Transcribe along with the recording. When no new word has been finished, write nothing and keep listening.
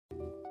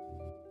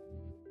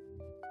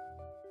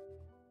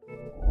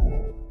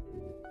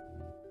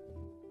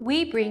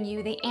We bring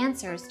you the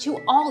answers to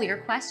all your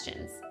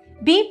questions.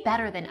 Be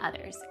better than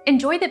others.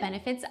 Enjoy the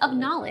benefits of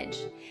knowledge.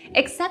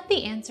 Accept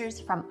the answers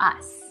from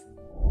us.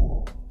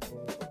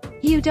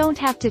 You don't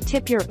have to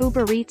tip your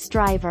Uber Eats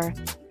driver.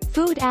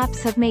 Food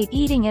apps have made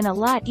eating in a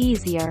lot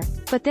easier,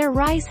 but their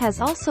rise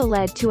has also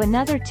led to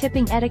another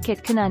tipping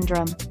etiquette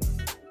conundrum.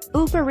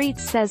 Uber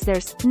Eats says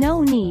there's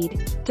no need,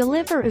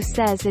 Deliveroo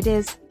says it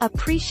is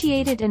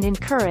appreciated and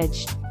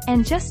encouraged,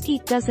 and Just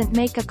Eat doesn't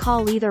make a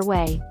call either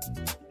way.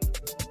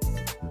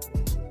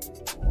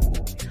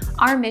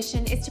 Our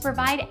mission is to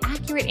provide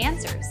accurate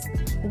answers.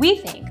 We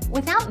think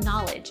without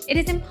knowledge, it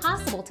is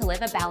impossible to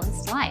live a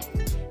balanced life.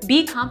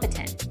 Be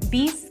competent,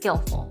 be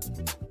skillful.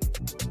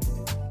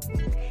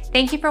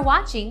 Thank you for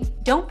watching.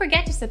 Don't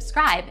forget to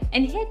subscribe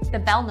and hit the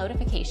bell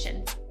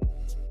notification.